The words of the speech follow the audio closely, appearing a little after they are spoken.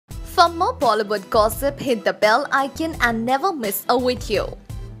For more Bollywood gossip, hit the bell icon and never miss a video.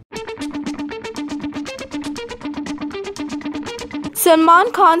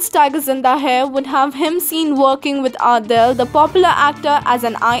 Salman Khan's Tiger Zinda Hai would have him seen working with Adel, the popular actor, as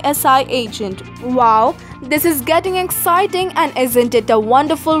an ISI agent. Wow, this is getting exciting, and isn't it a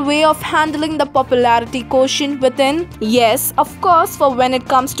wonderful way of handling the popularity quotient within? Yes, of course, for when it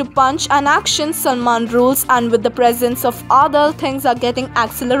comes to punch and action, Salman rules, and with the presence of Adel, things are getting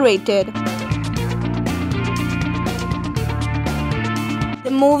accelerated.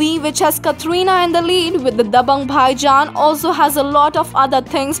 The movie, which has Katrina in the lead with the Dabangg Bhaijan, also has a lot of other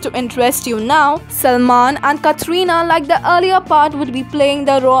things to interest you now. Salman and Katrina, like the earlier part, would be playing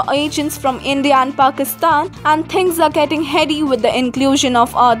the raw agents from India and Pakistan, and things are getting heady with the inclusion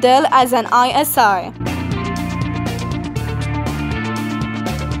of Adel as an ISI.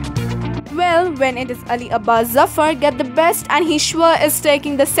 Well, when it is Ali Abbas Zafar get the best, and he sure is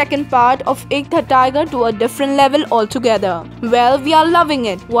taking the second part of Ek Tha Tiger to a different level altogether. Well, we are loving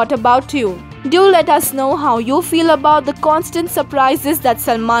it. What about you? Do let us know how you feel about the constant surprises that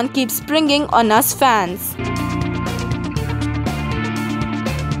Salman keeps bringing on us fans.